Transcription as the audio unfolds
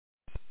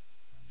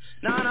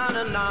I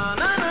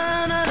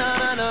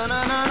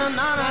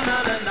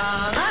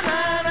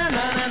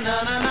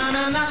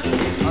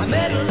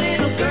met a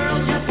little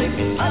girl just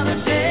the other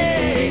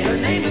day. Her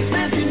name is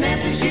Nancy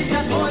Nancy. She's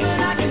got more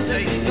than I can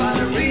say. Got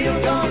a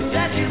real gold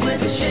statue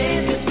with a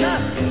shade of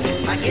stuff.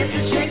 I get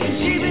to shaking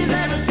sheepies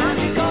every time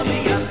she calls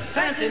me up.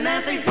 Fancy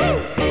Nancy,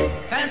 woo!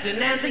 Fancy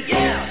Nancy,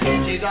 yeah,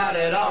 she got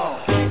it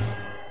all.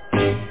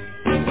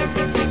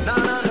 Na na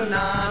na na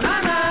na.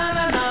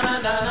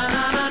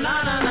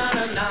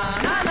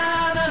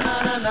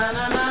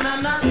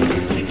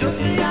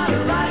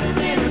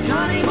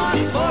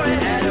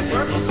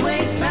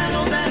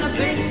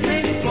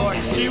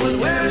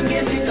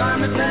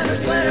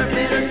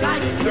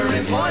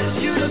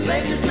 Shoot a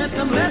baby, Smith,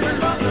 some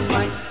leopards off the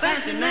fight.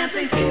 Fancy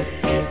Nancy,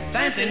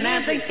 Fancy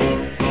Nancy,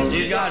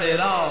 she's got it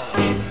all.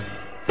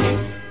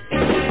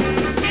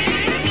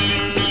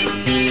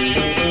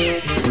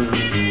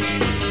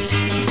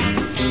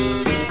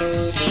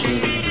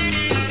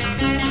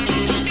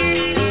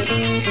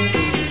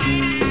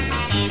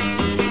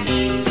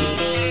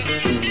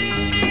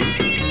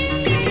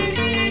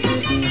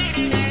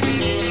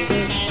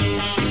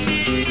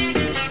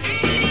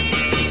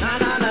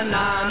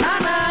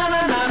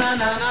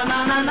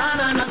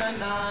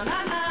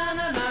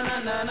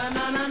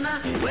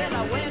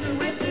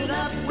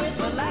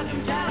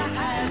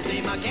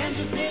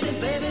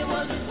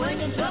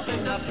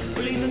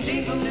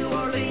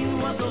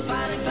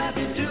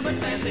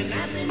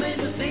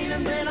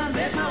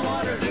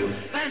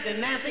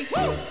 Nancy,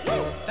 woo,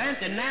 woo,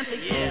 Fancy Nancy,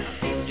 yeah,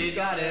 she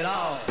got it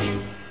all.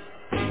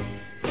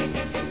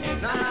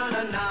 Na na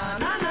na na na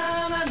na na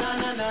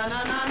na na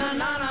na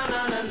na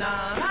na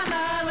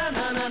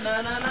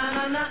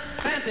na.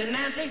 Fancy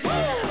Nancy,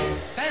 woo,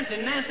 Fancy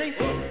Nancy,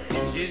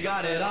 she's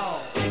got it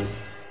all.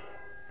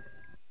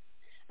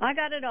 I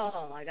got it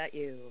all. I got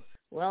you.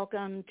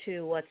 Welcome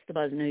to What's the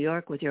Buzz New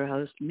York with your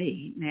host,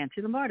 me,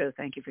 Nancy Lombardo.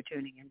 Thank you for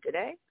tuning in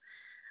today.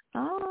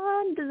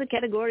 On to the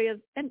category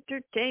of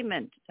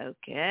entertainment.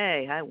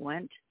 Okay, I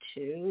went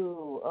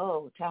to,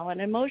 Talent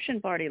in Motion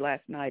party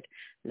last night.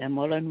 Le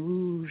Moulin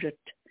Rouge at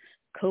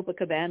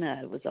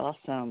Copacabana. It was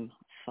awesome.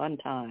 Fun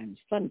times,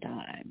 fun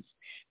times.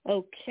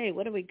 Okay,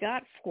 what do we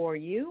got for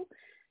you?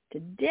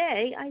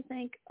 Today, I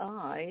think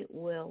I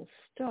will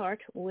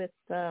start with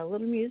a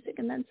little music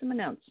and then some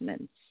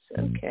announcements.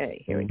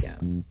 Okay, here we go.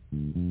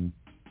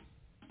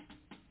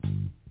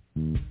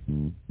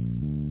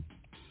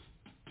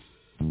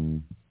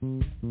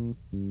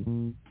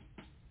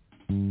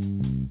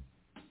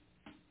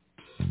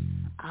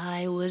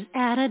 I was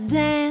at a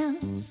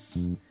dance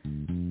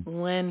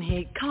when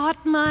he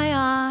caught my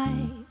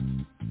eye,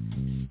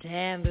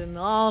 standing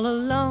all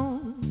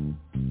alone,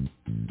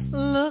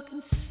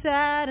 looking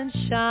sad and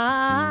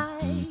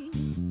shy.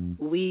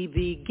 We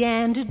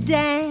began to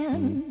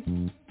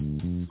dance,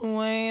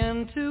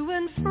 swaying to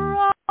and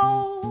fro,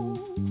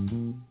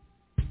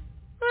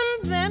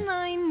 and then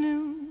I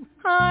knew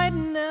I'd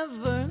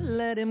never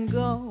let him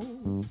go.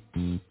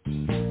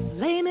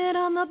 Blame it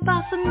on the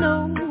bossa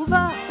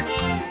nova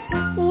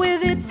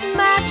with its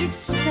magic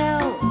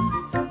spell.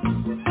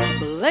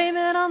 Blame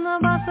it on the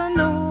bossa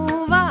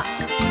nova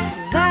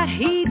that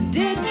he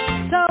did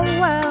so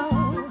well.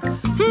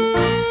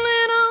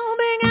 It all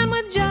began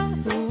with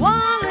just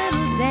one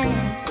little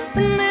dance,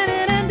 and then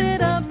it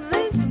ended up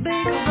this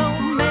big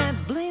romance.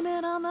 Blame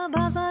it on the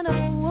bossa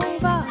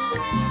nova,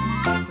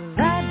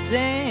 that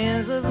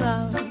dance of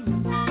love.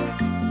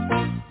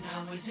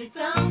 Now is it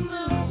the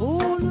mood?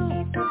 Oh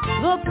no,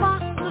 the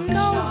bossa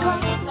nova.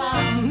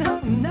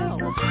 No,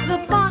 the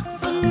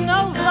bossa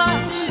nova.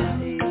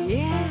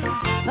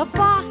 Yeah, the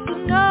bossa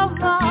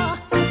nova,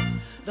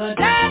 the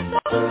dance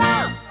of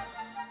love.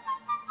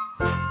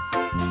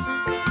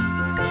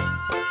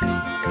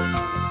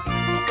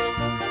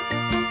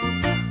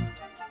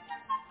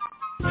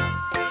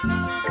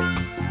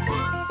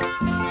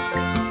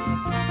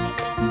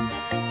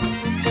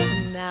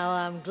 Now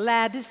I'm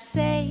glad to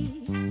say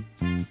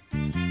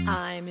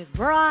I'm his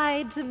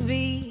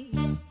bride-to-be,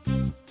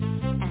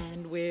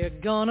 and we're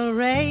gonna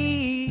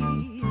raise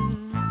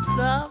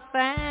a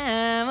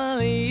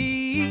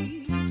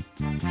family.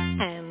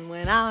 And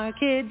when our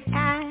kids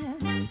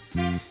ask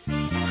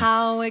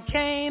how it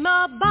came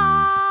about,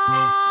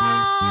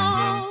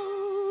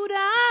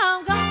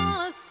 I'm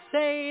gonna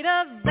say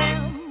to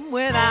them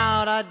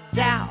without a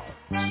doubt,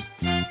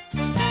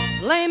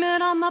 blame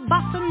it on the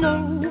bossa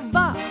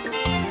nova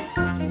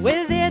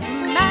with its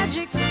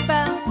magic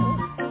spell.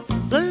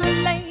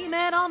 Blame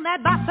it on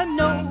that bossa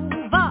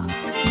nova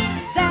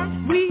that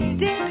we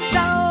did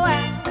so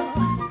well.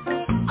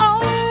 Oh,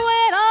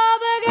 it all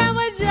began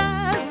with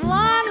just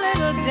one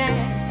little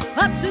dance,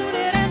 but soon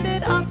it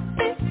ended up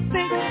this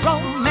big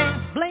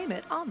romance. Blame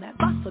it on that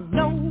bossa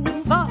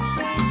nova,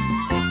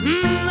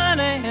 the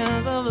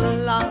dance of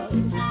love.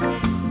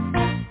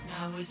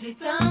 Now is it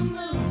the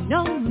mood?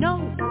 No,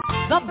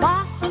 the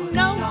bossa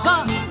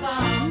nova.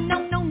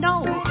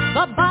 No,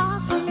 the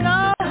bossa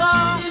nova.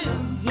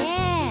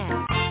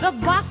 Yeah, the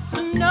bossa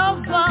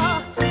nova,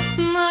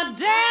 the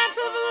dance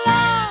of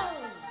love.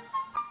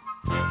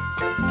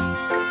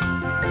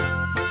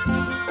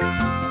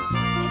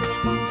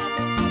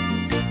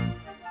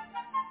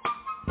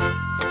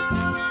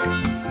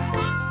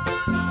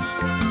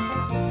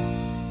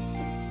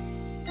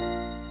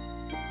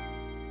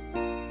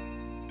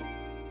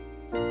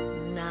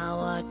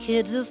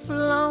 kids have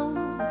flown.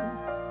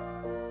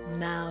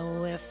 Now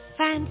we're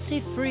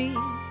fancy free,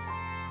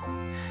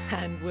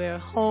 and we're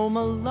home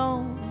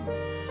alone,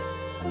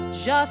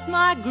 just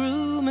my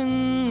groom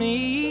and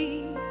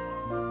me.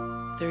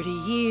 30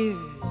 years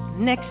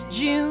next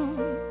June,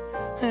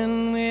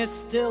 and we're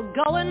still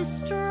going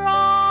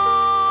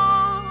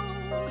strong.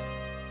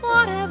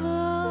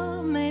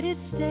 Whatever made it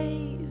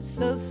stay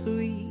so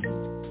sweet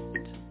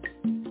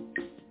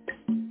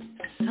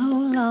so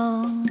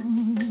long?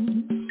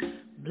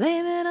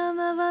 Blame it on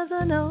the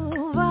bossa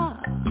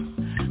nova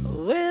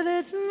with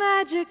its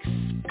magic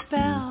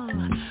spell.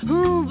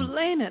 Ooh,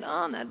 blame it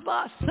on that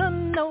bossa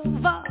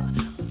nova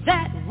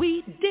that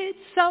we did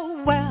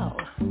so well.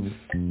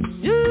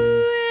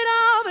 It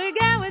all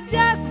began with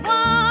just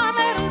one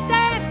little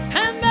dance,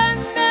 and then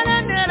it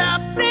ended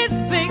up this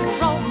big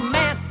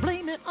romance.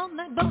 Blame it on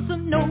that bossa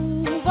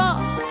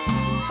nova,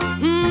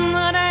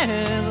 the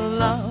dance of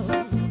love.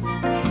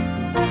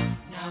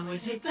 Now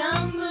is it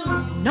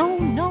bamboo? No,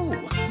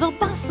 the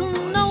bossa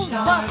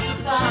nova.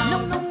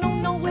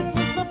 No, it was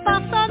the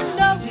bossa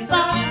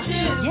nova.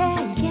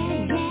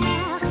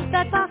 Yeah,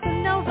 that bossa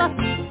nova,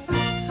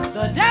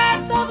 the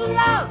dance of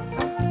love.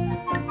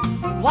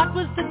 What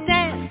was the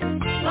dance?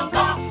 The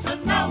bossa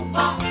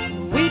nova.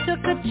 We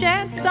took a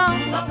chance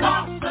on the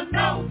bossa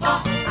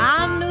nova.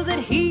 I knew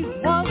that he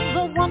was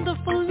a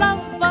wonderful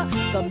lover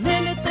the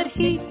minute that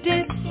he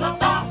did the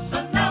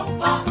bossa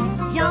nova.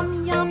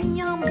 Yum, yum,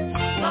 yum,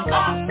 the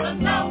bossa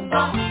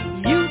nova.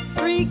 You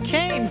three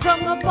came from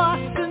the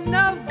bossa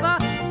nova.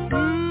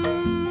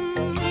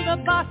 The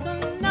bossa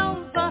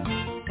nova.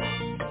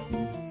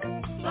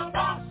 The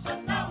bossa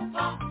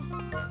nova.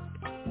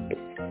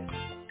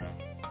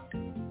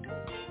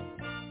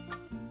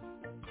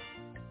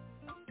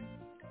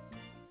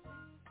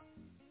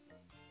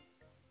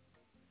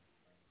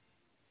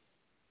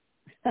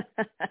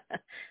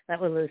 That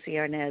was Lucy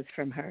Arnaz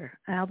from her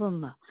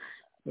album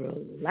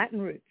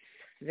Latin Roots.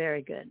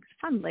 Very good.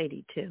 Fun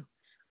lady, too.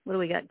 What do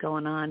we got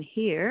going on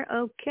here?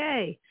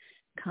 Okay.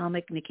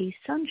 Comic Nikki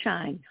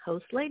Sunshine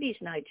hosts Ladies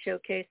Night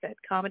Showcase at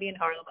Comedy in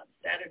Harlem on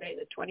Saturday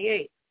the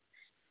 28th.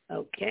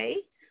 Okay.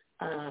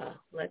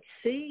 Let's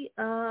see.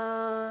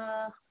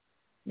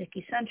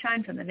 Nikki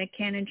Sunshine from the Nick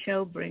Cannon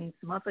Show brings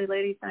the monthly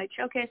Ladies Night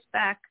Showcase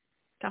back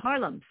to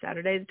Harlem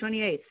Saturday the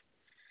 28th.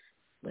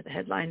 With a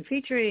headline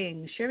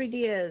featuring Sherry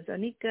Diaz,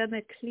 Anika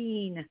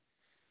McLean,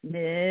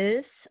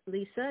 Miss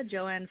Lisa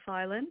Joanne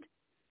Filand,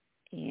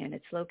 and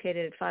it's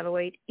located at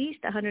 508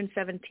 East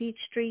 117th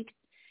Street,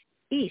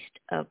 east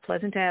of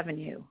Pleasant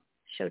Avenue.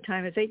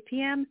 Showtime is 8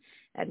 p.m.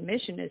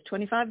 Admission is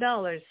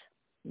 $25,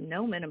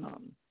 no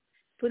minimum.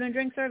 Food and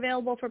drinks are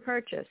available for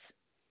purchase.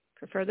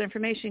 For further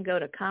information, go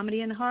to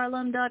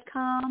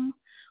comedyinharlem.com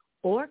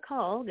or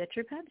call, get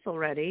your pencil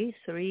ready,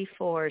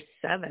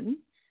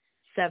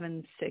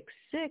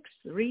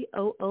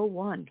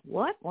 347-766-3001.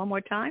 What? One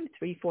more time,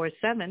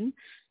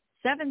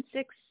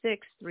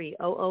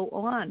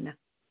 347-766-3001.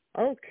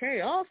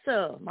 Okay,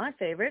 also, my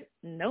favorite,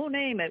 No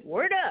Name at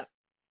Word Up.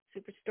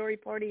 Super Story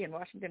Party in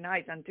Washington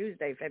Heights on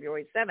Tuesday,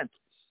 February 7th.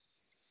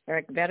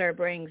 Eric Vedder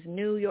brings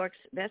New York's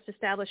best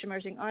established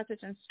emerging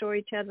authors and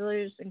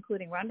storytellers,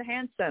 including Rhonda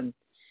Hanson,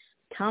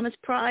 Thomas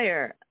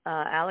Pryor,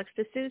 Alex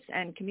DeSuze,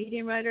 and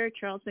comedian writer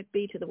Charles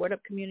McBee to the Word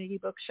Up Community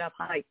Bookshop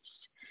Heights.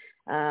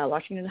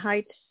 Washington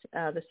Heights,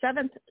 the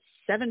 7th,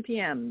 7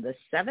 p.m. The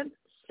 7th,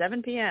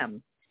 7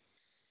 p.m.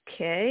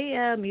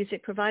 Okay,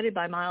 music provided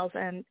by Miles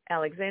and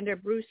Alexander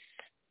Blue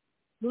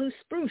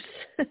Spruce.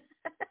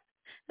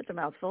 That's a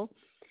mouthful.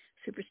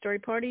 Super Story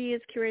Party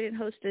is curated and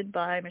hosted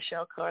by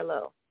Michelle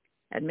Carlo.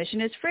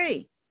 Admission is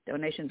free.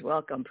 Donations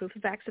welcome. Proof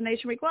of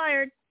vaccination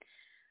required.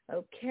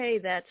 Okay,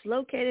 that's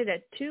located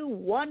at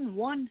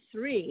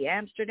 2113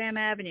 Amsterdam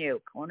Avenue,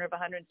 corner of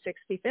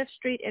 165th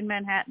Street in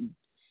Manhattan.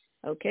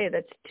 Okay,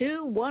 that's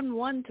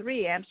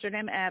 2113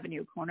 Amsterdam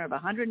Avenue, corner of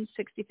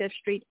 165th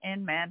Street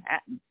in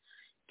Manhattan.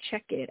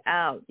 Check it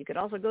out. You could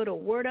also go to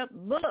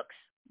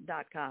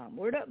wordupbooks.com.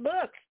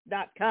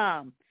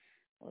 Wordupbooks.com.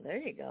 Well, there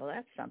you go.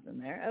 That's something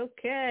there.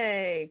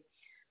 Okay.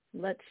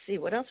 Let's see.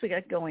 What else we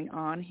got going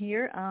on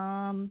here?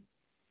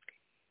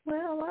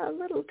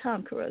 Little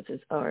Tom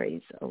Carosa's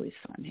Ari's always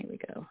fun. Here we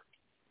go.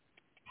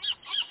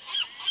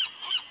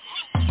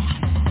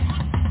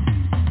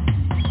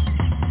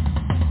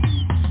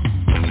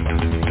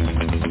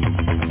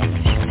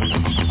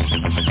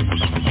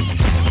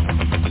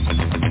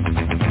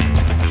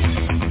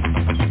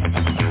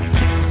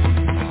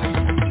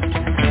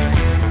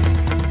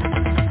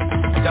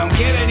 Don't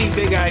get any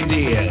big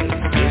ideas.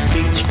 This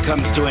beach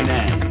comes to an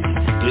end.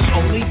 There's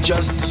only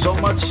just so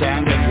much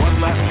sand and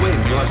one last wave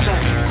to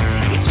ascend.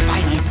 It's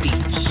finite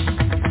beach.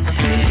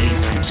 It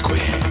ain't Times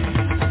Square.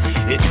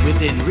 It's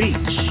within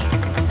reach.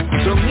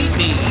 So meet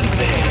me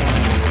there.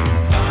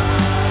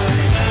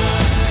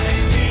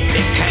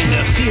 It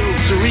kinda feels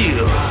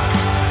surreal.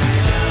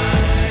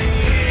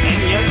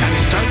 And yet I'm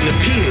starting to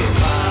peel.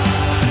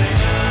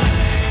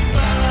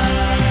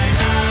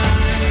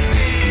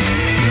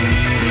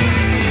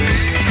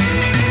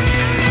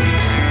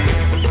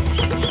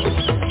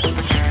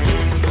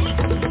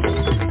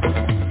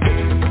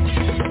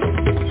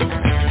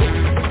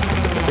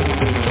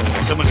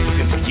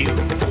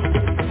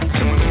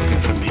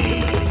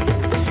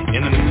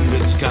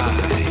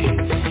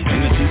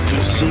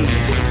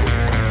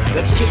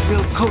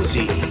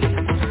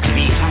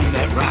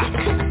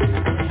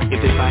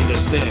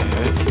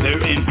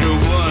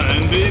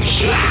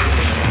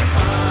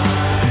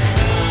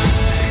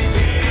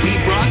 We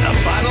brought a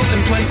bottle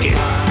and blanket.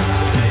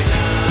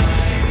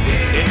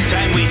 It's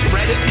time we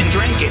spread it and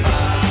drank it.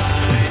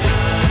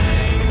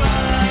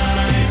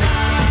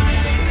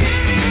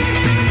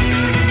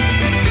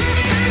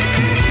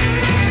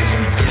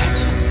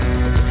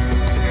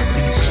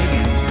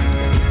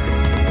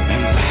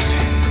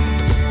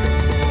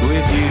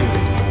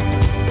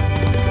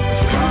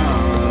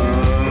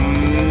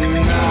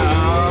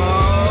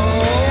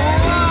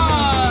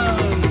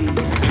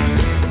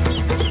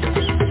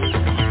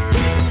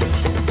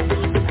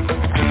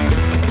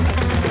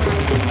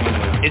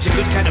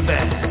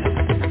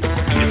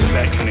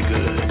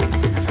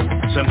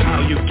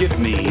 Somehow you give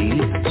me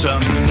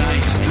some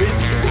nice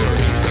driftwood.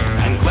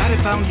 I'm glad I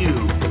found you.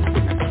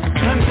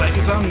 I'm glad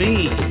you found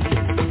me.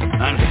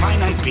 On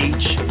Finite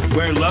Beach,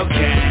 where love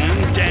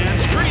can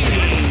dance free.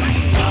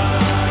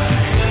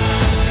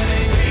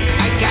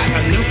 I got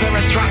a new pair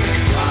of trucks.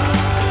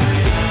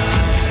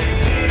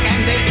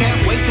 And they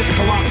can't wait to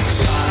Columbus.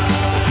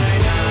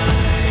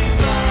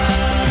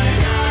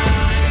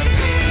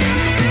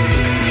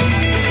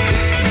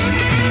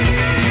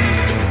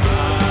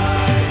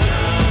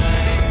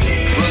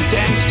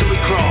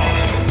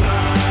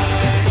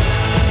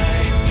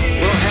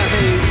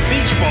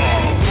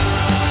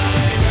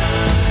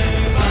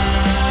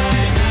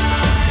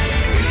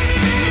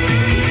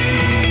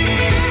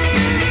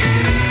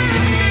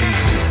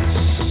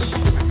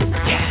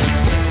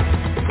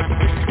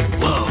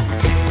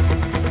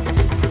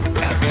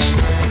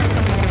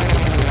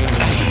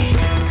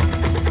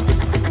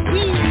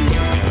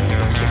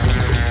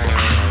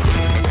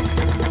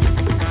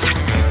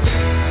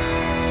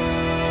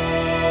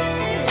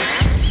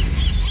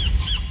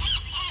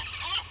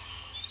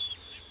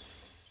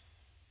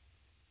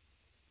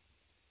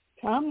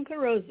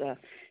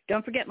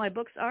 Don't forget, my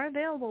books are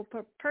available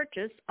for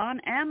purchase on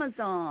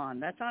Amazon.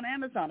 That's on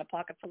Amazon, A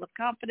Pocket Full of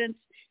Confidence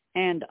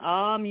and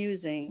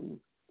Amusing.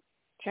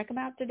 Check them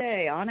out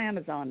today on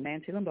Amazon,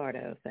 Nancy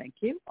Lombardo. Thank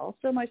you.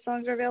 Also, my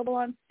songs are available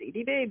on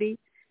CD Baby.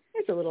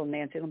 It's a little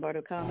Nancy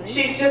Lombardo comedy.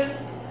 She's just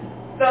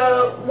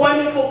the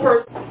wonderful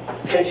person,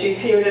 and she's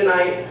here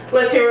tonight.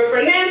 Let's hear it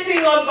for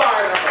Nancy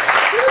Lombardo.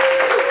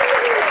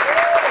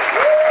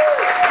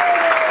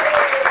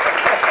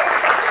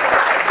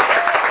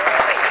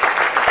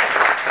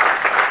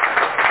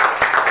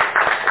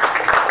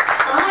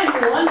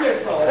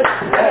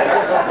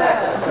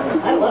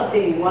 I love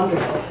being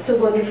wonderful. It's a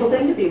wonderful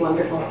thing to be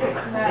wonderful. It is.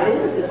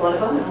 It's a lot of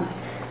fun.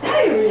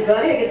 Hey,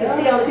 everybody. I get to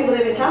see all the people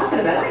they've been talking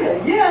about. I know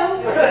you.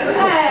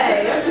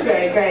 Hey, that's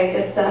great, great.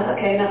 It's,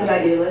 okay, enough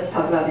about you. Let's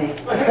talk about me.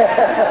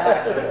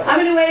 I'm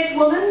a new-age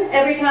woman.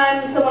 Every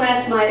time someone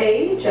asks my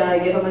age, I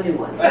give them a new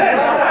one. I'm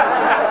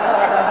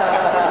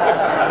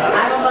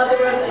a mother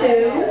of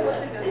two.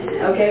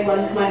 Okay,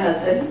 one's my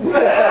husband.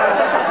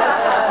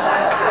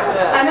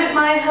 I met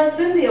my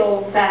husband the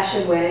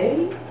old-fashioned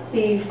way.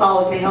 He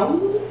followed me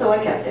home, so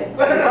I kept him.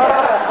 Now,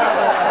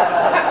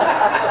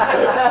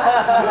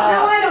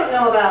 I don't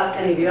know about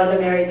any of you other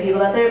married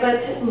people out there,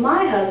 but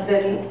my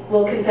husband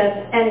will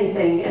confess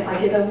anything if I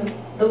give him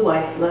the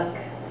wife look.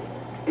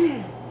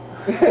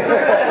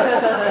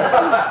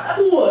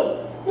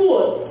 What?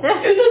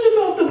 Is this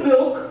about the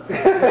milk?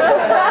 There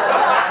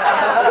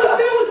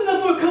was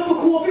enough for a cup of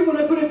coffee when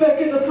I put it back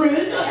in the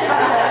fridge.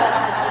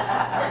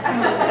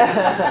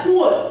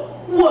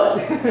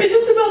 What? Is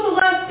this about the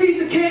last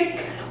piece of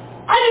cake?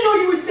 I didn't know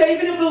you were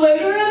saving it for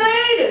later, and I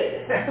ate it.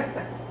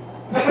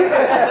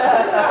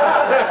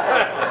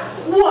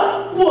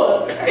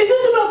 What? Is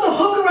this about the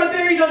hooker I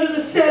buried under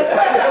the step?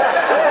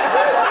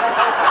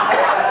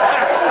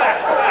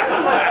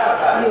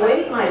 You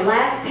ate my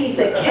last piece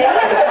of cake?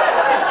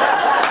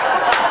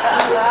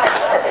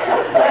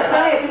 That's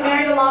right, I've been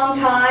married a long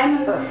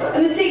time,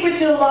 and the secret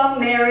to a long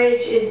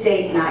marriage is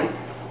date night.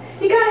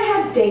 You gotta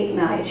have date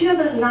nights. You know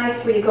those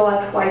nights where you go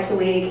out twice a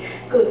week?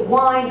 Good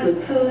wine, good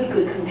food,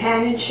 good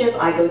companionship.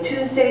 I go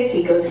Tuesdays,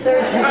 he goes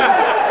Thursdays.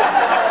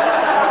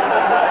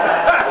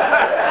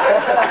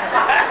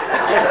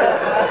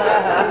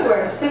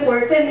 It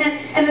works.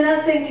 And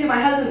another thing too,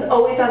 my husband's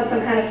always on some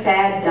kind of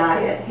fad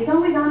diet. He's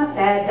always on a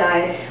fad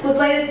diet. His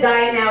latest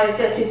diet now is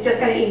he's just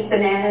gonna eat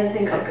bananas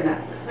and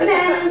coconuts.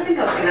 Bananas and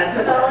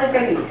coconuts. That's all he's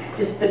gonna eat.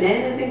 Just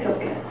bananas and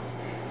coconuts.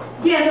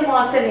 He hasn't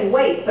lost any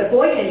weight, but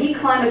boy, can he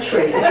climb a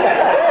tree. Oh,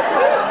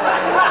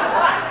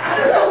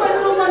 my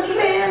little monkey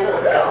man.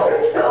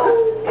 Go,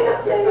 get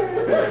up there.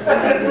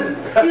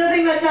 The other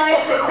thing about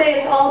diets, they say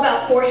it's all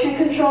about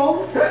portion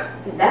control.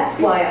 That's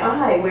why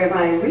I wear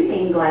my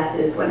reading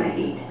glasses when I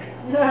eat.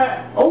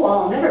 Oh,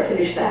 I'll never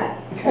finish that.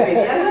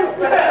 Maybe I will.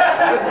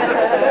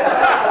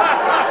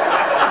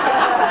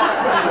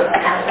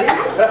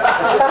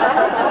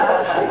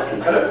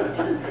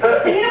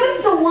 And you know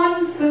what's the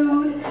one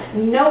food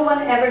no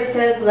one ever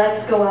says,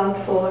 let's go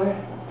out for?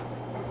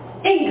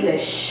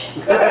 English.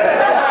 All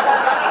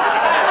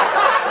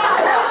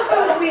the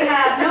food we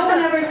have, no one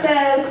ever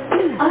says,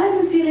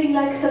 I'm feeling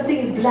like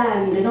something's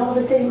bland and all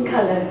the same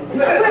color.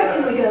 Where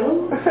can we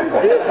go?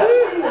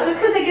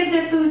 Because they give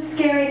their food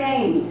scary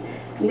names.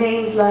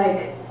 Names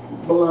like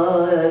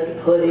blood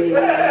pudding,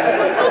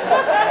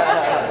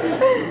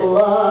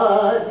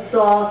 blood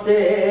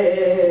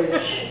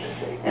sausage,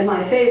 and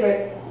my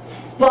favorite,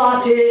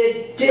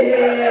 spotted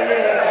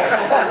dick.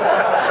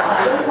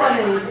 I don't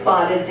want any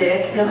spotted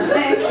dick. No,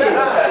 thank you.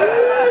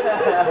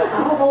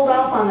 I'll hold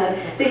off on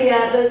that.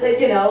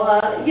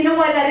 You know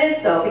why that is,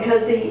 though?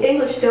 Because the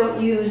English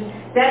don't use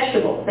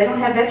vegetables. They don't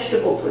have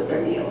vegetables with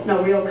their meals.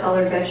 No real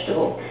colored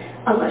vegetables,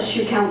 unless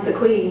you count the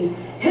queen.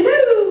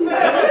 Hello,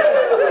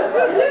 hello,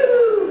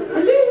 hello,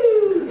 hello.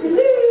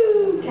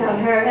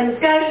 Count her. And the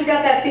Scottish have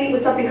got that feat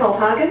with something called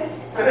haggis.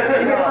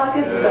 Remember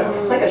haggis?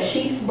 It's like a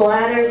sheep's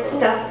bladder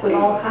stuffed with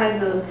all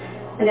kinds of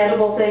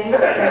inedible things.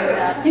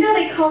 You know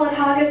they call it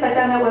haggis? I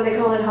found out why they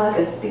call it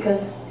haggis, because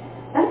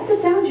that's the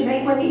sound you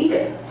make when you eat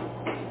it.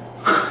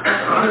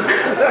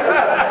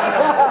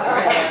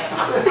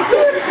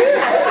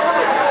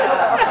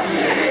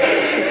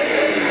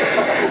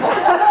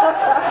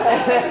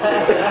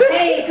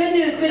 Hey, good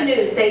news, good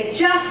news. They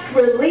just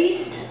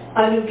released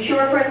a new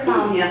cure for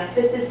insomnia.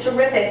 This is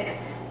terrific.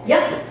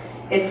 Yep,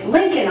 it's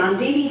Lincoln on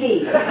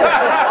DVD.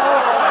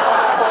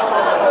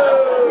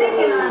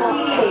 Lincoln on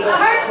DVD.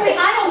 Personally,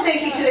 I don't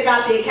think he should have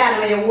got the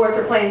Academy Award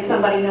for playing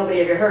somebody nobody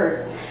ever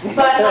heard.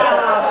 But,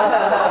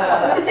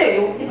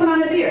 you put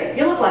on a beard.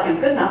 You look like him.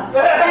 Good enough.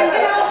 And,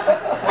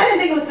 I didn't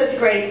think it was such a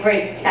great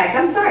act.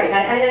 I'm sorry.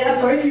 I'm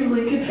sorry for you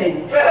Lincoln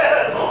fans.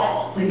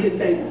 Lincoln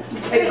fans.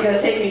 You're going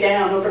to take me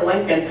down over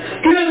Lincoln.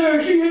 Get her,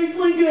 she hates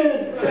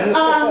Lincoln.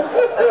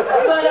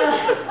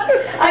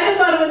 I just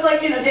thought it was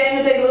like, Daniel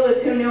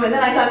Day-Lewis, who knew? And then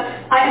I thought,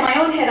 in my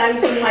own head, I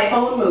was doing my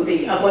own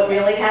movie of what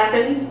really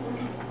happened.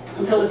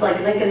 Until it was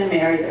like Lincoln and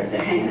Mary, they're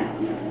hanging out.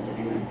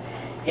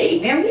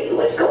 Hey, Mary,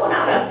 what's going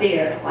on up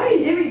there? Why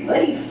is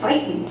everybody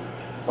fighting?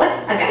 What?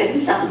 I gotta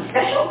do something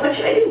special? What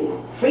should I do?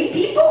 Free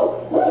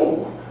people?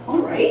 Ooh,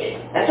 all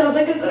right. That sounds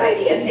like a good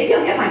idea. Maybe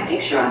I'll get my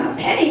picture on a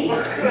penny. Oh,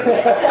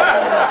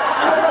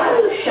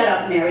 shut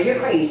up, Mary.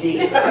 You're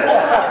crazy.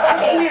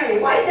 Hey,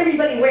 Mary, why is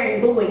everybody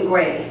wearing blue and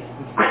gray?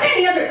 Aren't there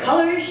any other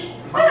colors?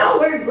 Why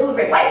not wearing blue and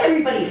gray? Why is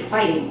everybody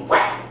fighting?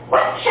 What?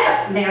 Shut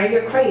up, Mary.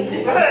 You're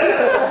crazy.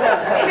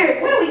 Hey,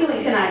 Mary, what are we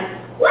doing tonight?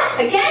 What?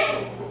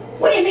 Again?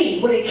 What do you mean?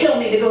 Would it kill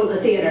me to go to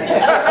the theater?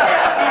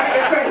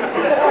 You're crazy.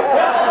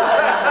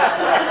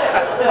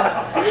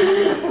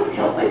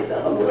 Help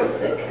myself, I'm a little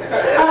sick.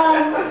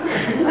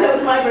 That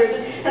was my version.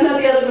 And then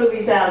the other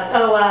movie's out.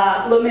 Oh,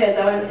 Les Mis.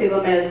 I went to see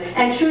Les Mis.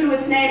 And true to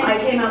its name, I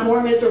came out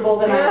more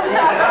miserable than I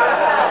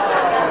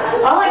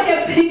was. All I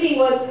kept thinking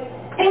was,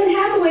 Anne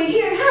Hathaway,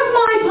 here, have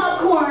my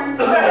popcorn.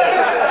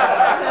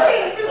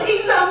 Please, just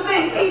eat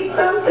something.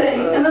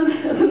 And then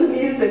the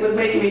music was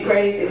making me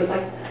crazy. It was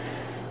like,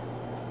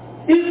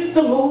 if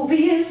the movie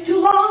is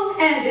too long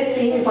and it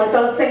seems like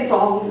the same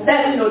song,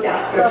 then no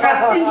doubt you're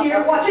trapped in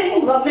here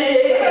watching Les Mis.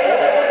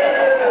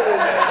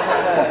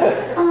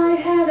 I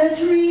had a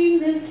dream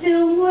this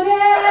film would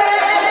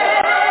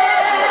end,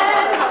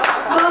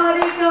 but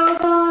it goes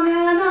on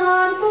and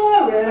on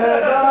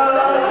forever.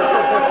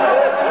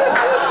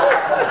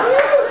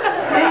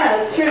 Yeah,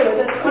 it's true.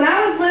 When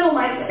I was little,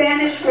 my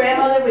Spanish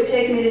grandmother would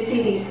take me to see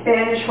these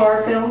Spanish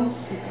horror films,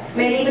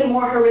 made even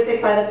more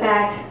horrific by the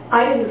fact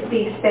I didn't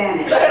speak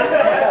Spanish.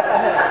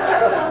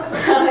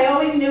 I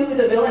always knew who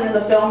the villain in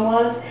the film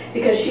was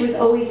because she was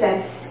always that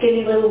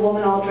skinny little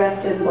woman all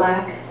dressed in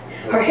black.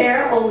 Her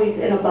hair always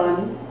in a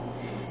bun.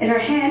 In her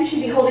hand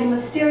she'd be holding a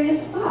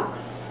mysterious box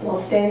while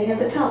standing at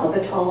the top of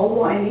a tall,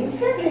 winding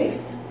staircase.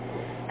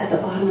 At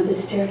the bottom of the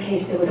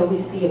staircase there would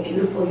always be a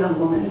beautiful young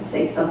woman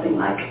say something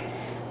like,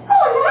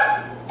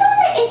 "Hola,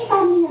 ¿dónde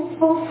está mi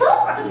esposo?"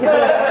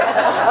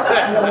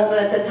 And the woman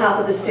at the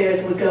top of the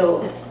stairs would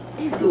go,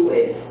 "Tu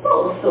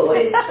esposo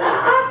está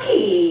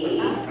aquí."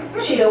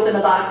 She'd open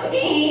the box.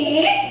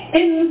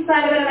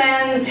 Inside of it, a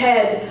man's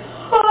head.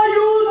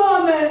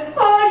 "Ayúdame!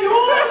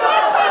 Ayúdame!"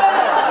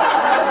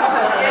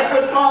 It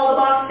would fall the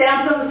box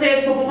down from the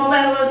stairs. Boom, boom, boom,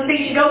 and on his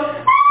feet, she'd go, "Ah!"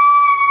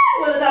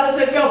 With the top of the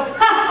stairs, go,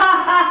 "Ha, ha,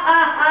 ha, ha,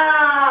 ha!"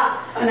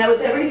 And that was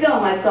every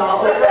film I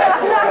saw.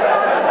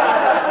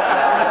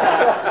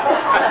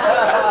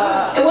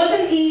 It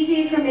wasn't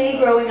easy for me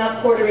growing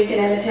up Puerto Rican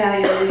and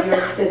Italian in New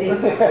York City.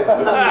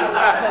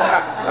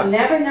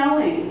 Never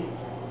knowing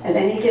at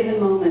any given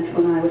moment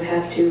when I would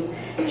have to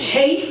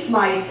chase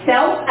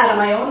myself out of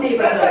my own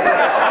neighborhood.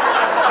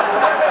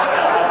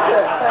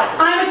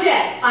 I'm a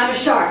jet. I'm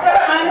a shark.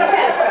 I'm a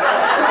jet.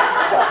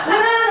 No,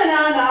 no,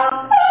 no, no.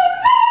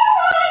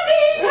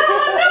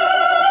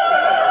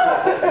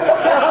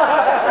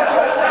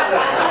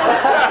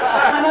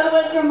 My mother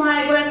was from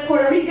West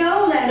Puerto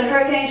Rico, land of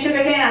hurricane,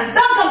 sugar cane.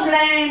 Don't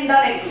complain,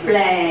 don't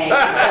explain.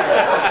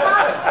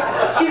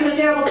 She was a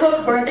terrible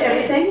cook, burnt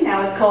everything.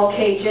 Now it's called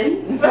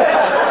Cajun.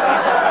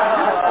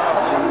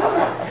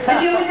 And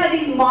she always had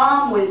these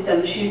mom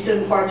wisdoms. She used to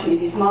impart to me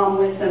these mom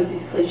wisdoms,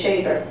 these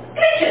cliches, or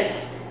glitches,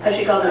 as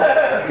she called them.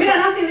 You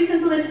don't have to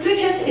listen to this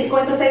glitches. It's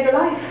going to save your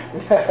life.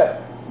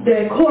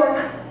 The cork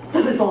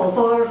doesn't fall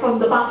far from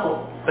the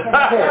bottle.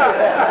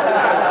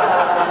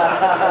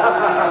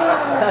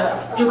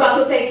 You got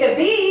to take the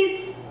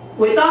bees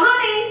with the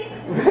honey.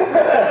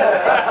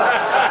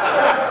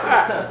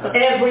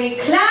 every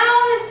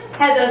clown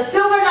has a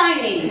silver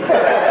lining.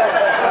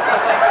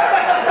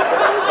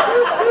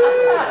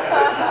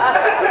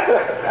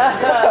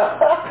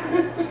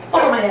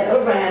 Over my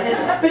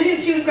head. But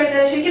she was great.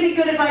 She gave me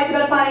good advice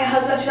about finding a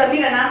husband. She said,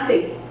 mira,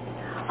 Nancy,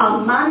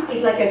 a man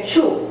is like a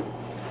shoe.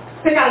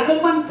 Pick out a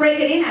good one, break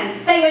it in,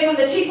 and stay away from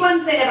the cheap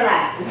ones, they never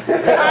last.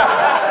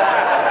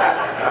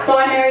 So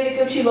I married a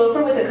Gucci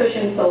loafer with a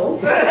cushioned sole.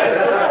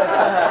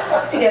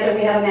 Together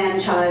we have a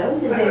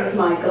man-child. His name is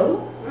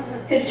Michael.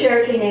 His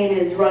Cherokee name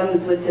is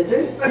Runs with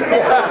Scissors. I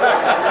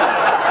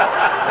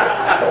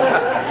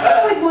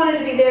always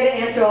wanted to be there to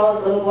answer all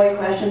his little boy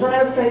questions. I'll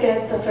never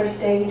forget the first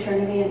day he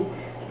turned to me and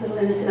his little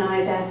innocent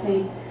eyes asked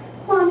me,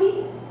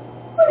 Mommy,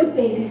 where do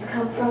babies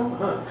come from?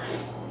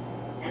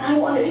 And I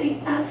wanted to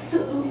be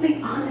absolutely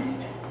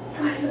honest.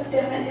 So I looked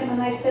down at him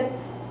and I said,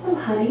 well,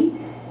 honey,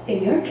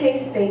 in your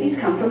case,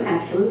 babies come from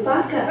Absolute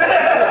Vodka.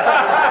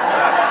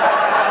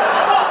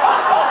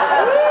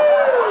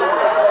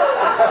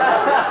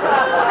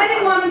 I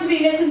didn't want him to be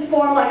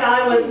misinformed like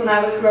I was when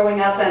I was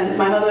growing up, and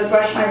my mother would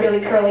brush my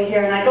really curly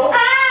hair and I'd go,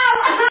 ow,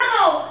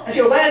 ow! And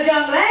she would, well,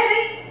 young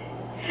lady,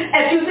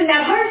 if she was in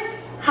that hearse,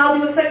 how do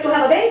you expect to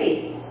have a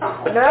baby?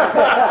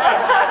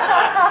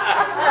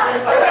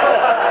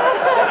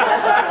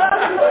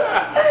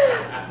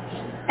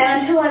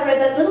 And until I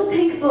read that little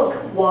pink book,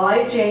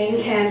 Why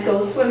Jane Can't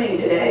Go Swimming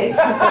Today, I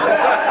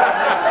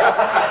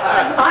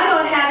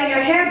thought having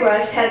your hair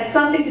brushed had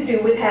something to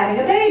do with having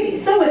a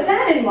baby. So with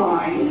that in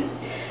mind,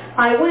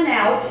 I went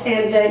out,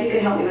 and you can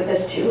help me with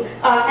this too,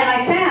 and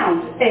I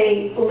found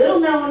a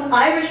little-known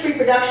Irish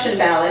reproduction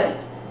ballad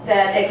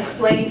that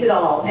explains it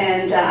all.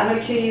 And I'm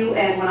going to cue you,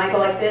 and when I go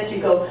like this,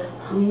 you go,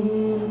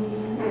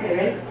 Okay,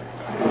 ready?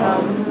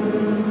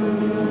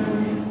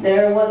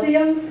 There was a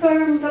young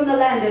sperm from the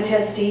land of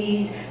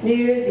Testes,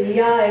 near the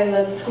Isle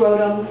of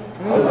Scrotum,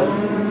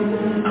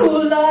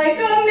 who like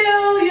a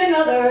million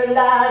other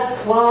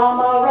lads swam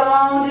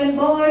around in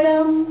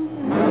boredom,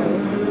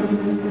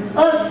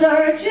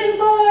 a-searching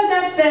for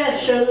that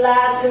special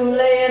lad who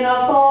lay in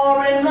a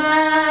foreign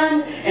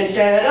land,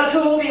 instead of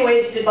to be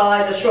wasted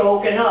by the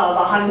stroking of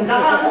a hand.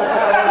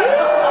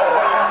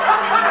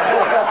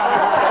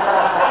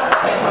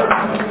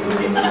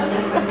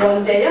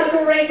 One day a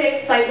great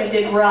excitement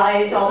did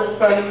rise, all the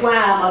sperm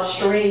swam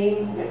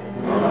upstream.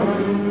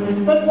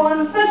 But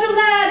one special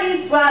lad,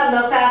 he swam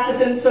the fastest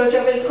in search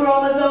of his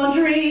chromosome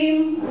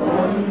dream.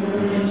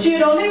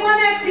 She'd only one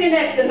X and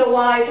X in the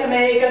Y to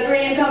make a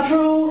dream come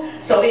true.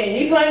 So in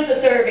he plunged the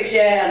cervix,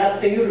 yeah, and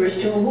up the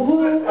uterus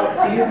too, up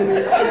the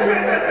uterus too.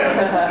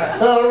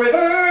 The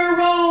river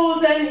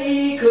rose and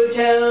he could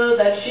tell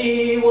that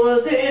she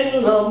was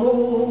in the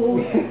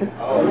mood.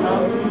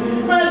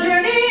 A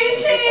journey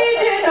she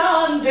did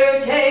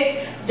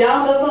undertake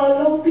down the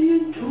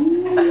fallopian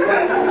tube.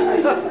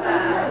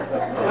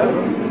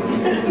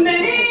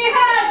 Many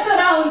had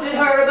surrounded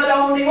her, but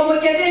only one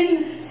would get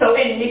in. So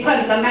in he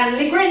plunged a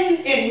manly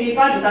grin, in he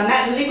plunged a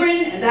manly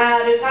grin, and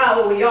that is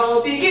how we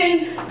all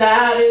begin,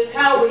 that is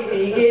how we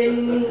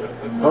begin.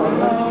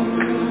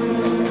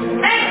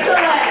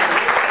 Excellent!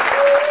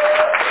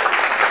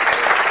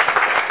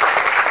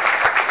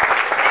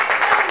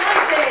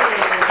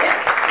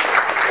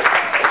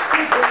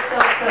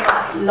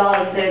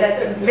 Love there.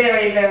 That's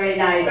very, very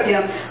nice. You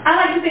know, I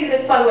like to think of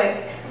this, by the way,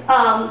 I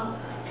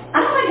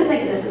don't like to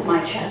think of this as my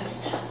chest.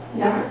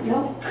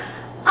 No.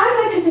 I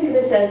like to think of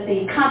this as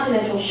the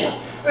continental shelf.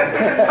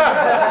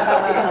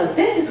 Because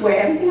this is where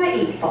everything I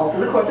eat falls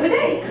in the course of a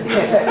day.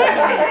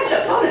 I catch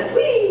up on it,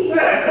 whee!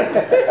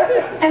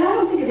 And I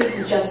don't think of these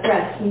as just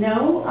breasts.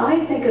 No,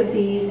 I think of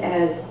these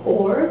as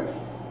orbs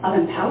of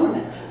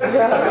empowerment.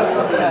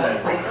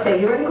 Like, say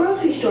you're at a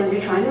grocery store and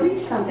you're trying to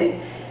reach something.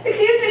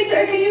 Excuse me,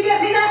 sir, can you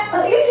get me that?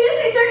 Excuse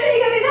me, sir, can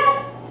you get me that?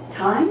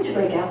 Time to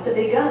break out the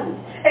big guns.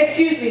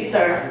 Excuse me,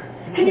 sir,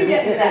 can you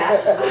get me that?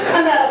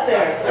 I'm not up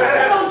there.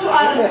 Don't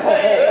try to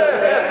say.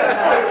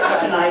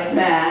 Such a nice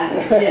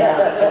man. Yeah.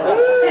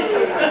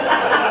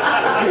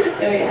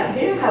 There we have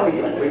here. How are we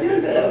doing? We're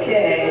doing good.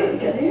 Okay. We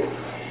good here?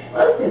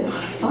 Well, it's been a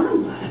lot of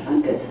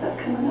fun. Good stuff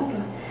coming up.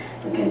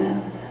 Looking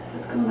at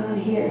what's going on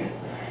here.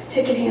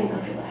 Take your hands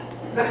off your lap.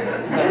 That's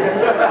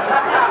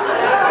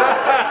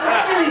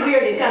really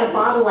weird. He's got a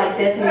bottle like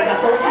this and he's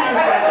got both hands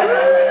wrapped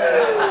around it.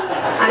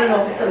 I don't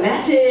know if it's a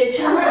message.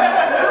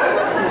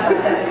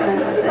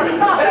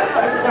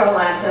 Sir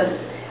laughs.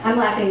 I'm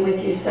laughing with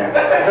you, sir.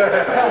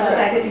 The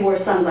fact that you wore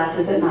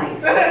sunglasses at night.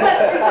 But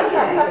it's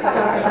okay.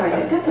 Sorry.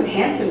 They've got some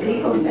handsome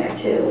people in there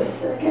too.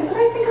 But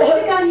I think I'll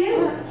pick on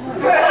you.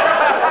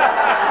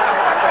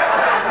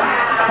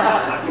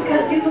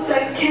 Because you look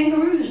like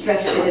kangaroos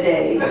dressed for the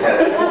day. Blue.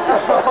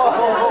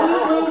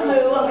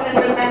 I'm going to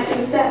do a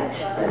matching set.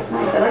 That's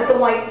nice. I like the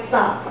white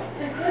socks.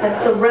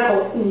 That's the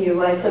rebel in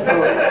you, I suppose.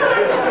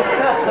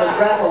 The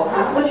rebel.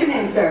 What's your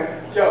name, sir?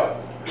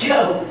 Joe.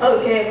 Joe.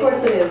 Okay, of course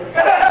it is.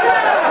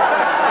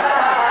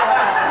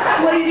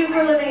 What do you do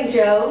for a living,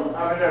 Joe?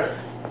 I'm a nurse.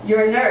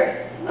 You're a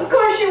nurse. Of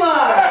course you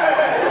are.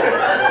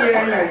 You're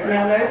a nurse.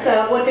 Male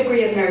nurse. What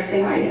degree of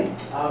nursing are you?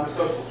 I'm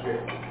associate's degree.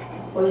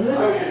 What is it?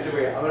 Associate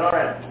degree. I'm an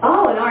RN.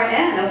 Oh, an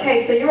RN.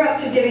 Okay, so you're up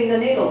to giving the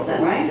needles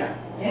then, right? Yeah.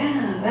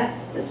 Yeah,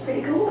 that's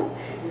pretty cool.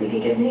 You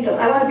can give needles.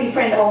 I want to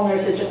befriend all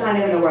nurses, just I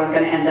never know where I'm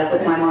going to end up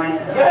with my mind.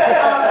 So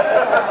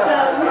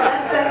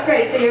that's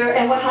great. So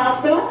and what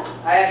hospital?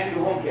 I actually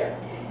do home care.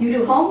 You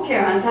do home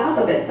care on top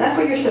of it. That's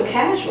why you're so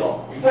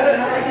casual.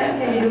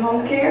 Can you do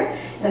home care?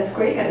 That's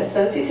great. Got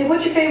associates. And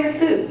what's your favorite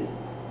food?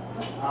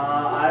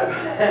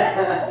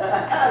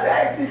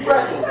 Actually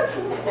pretzels.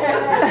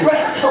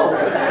 Pretzels.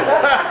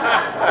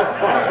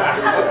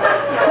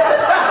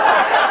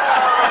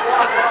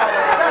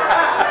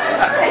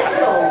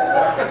 Pretzels.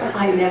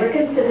 I never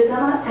considered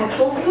them an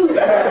actual food.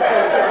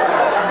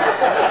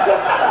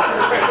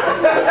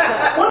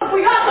 What have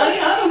we got, honey?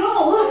 I don't know.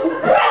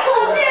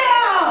 Pretzels,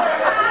 yeah!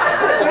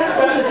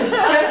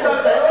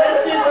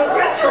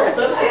 Pretzels,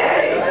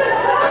 okay.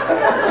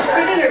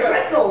 For dinner,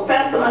 pretzels,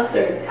 pass the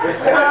mustard.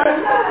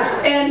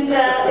 And do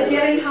you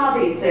have any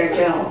hobbies there,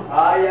 Joe?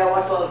 Yeah, I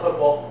watch a lot of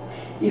football.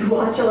 You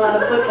watch a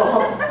lot of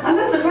football. I'm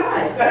not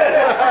surprised.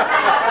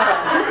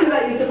 Nothing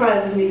about you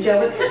surprises me, Joe.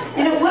 But,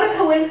 you know, what a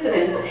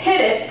coincidence.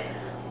 Hit it.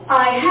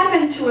 I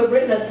happen to have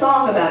written a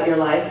song about your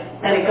life,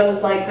 and it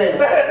goes like this.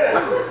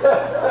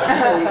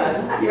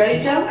 You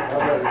ready, Joe?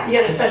 You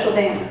got a special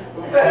dance.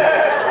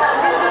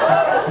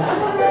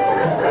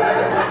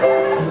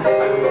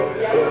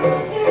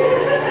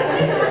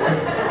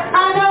 I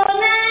know a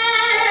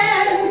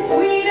man,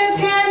 sweet as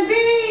can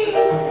be.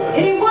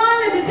 He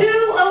wanted to do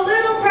a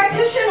little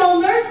practitioner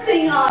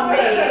nursing on me.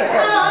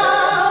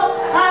 Oh,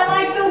 I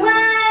like the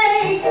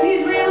way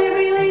he's really,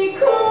 really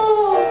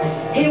cool.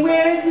 He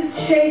wears his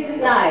shades at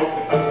night,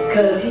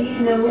 'cause he's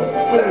no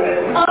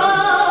fool.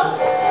 Oh,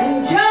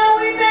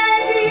 Joey,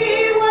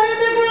 baby, what is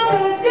the girl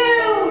gonna do?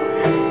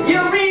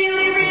 You're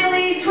really,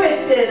 really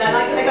twisted. I'd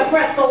like to make a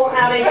pretzel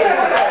out of you. Oh,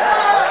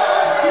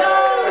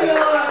 Joe,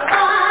 you're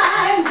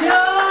fine.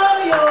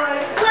 Joe, you're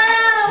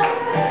swell.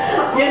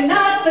 You're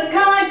not the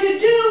kind to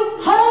do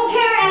home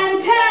care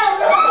and tell.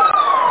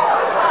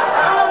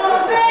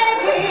 Oh,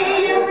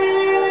 baby, you're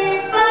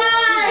really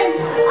fine.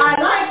 I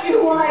like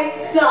your white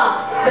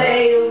socks.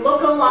 They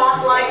look a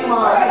lot like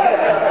mine.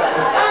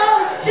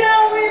 Oh,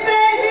 Joey,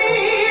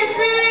 baby, it's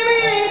really,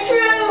 really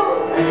true.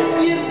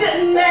 You're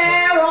sitting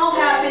there all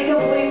happy,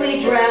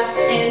 completely dressed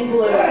in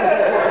blue.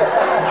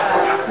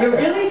 You're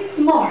really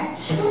smart.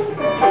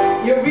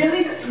 You're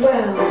really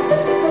swell.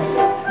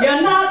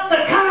 You're not the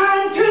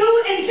kind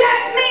to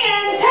inject me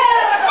and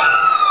tell.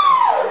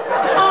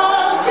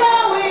 Oh,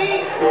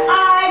 Joey,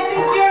 I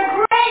think you're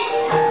great.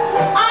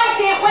 I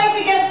can't wait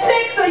to get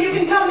sick so you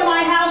can come to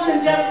my house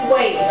and just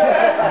wait.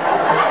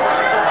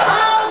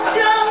 Oh,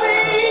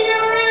 Joey,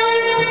 you're really,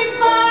 really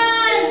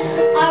fine.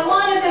 I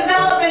want to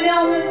develop an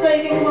illness so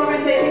you can come over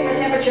and take my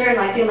temperature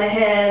and feel my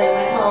head and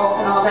my pulse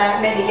and all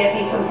that. Maybe get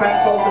me some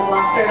pretzels with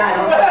mustard. I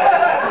don't know.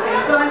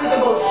 So I think we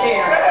both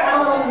share. Have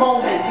a little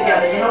moment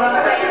together. You know what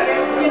I'm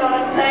saying? You know what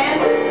I'm saying?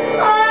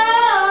 Oh,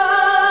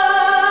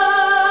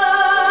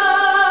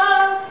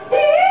 yeah.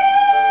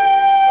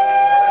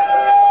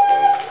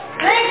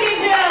 Thank you,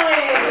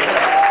 Joey.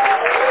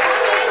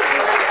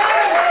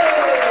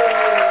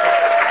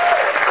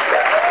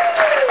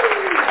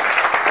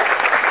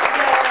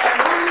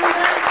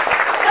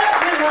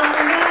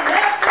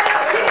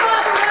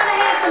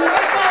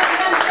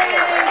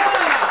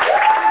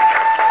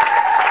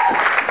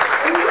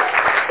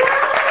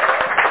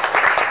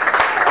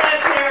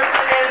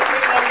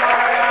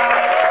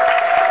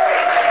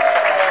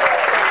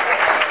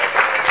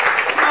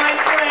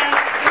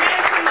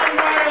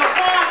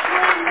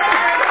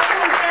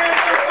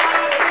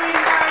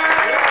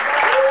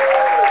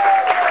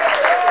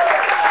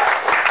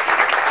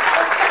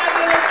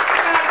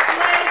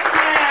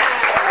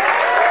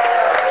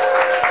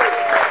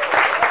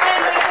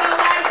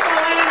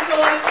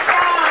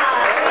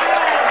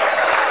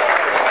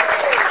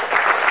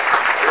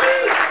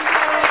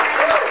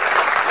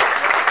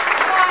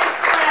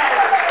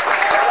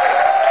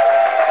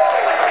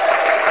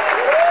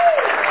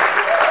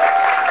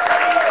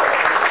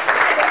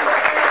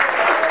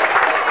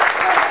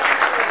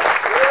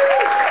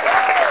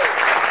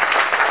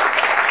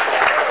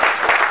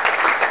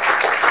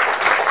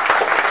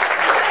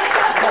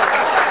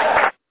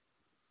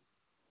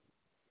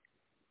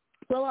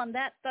 Well, on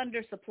that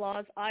thunderous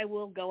applause, I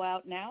will go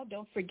out now.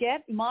 Don't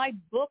forget, my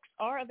books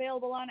are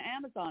available on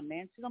Amazon.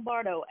 Nancy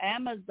Lombardo,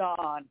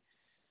 Amazon.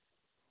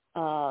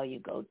 You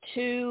go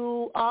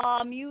to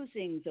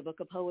Musings, a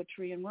book of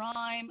poetry and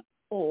rhyme,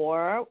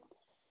 or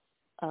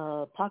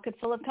Pocket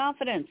Full of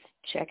Confidence.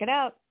 Check it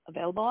out.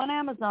 Available on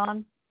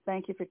Amazon.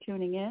 Thank you for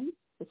tuning in.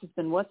 This has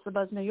been What's the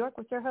Buzz New York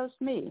with your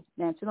host, me,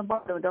 Nancy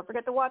Lombardo. And don't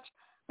forget to watch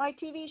my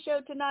TV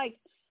show tonight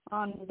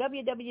on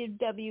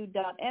www.mnn.org,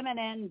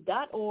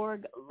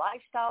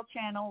 Lifestyle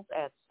Channels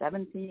at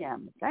 7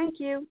 p.m. Thank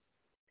you.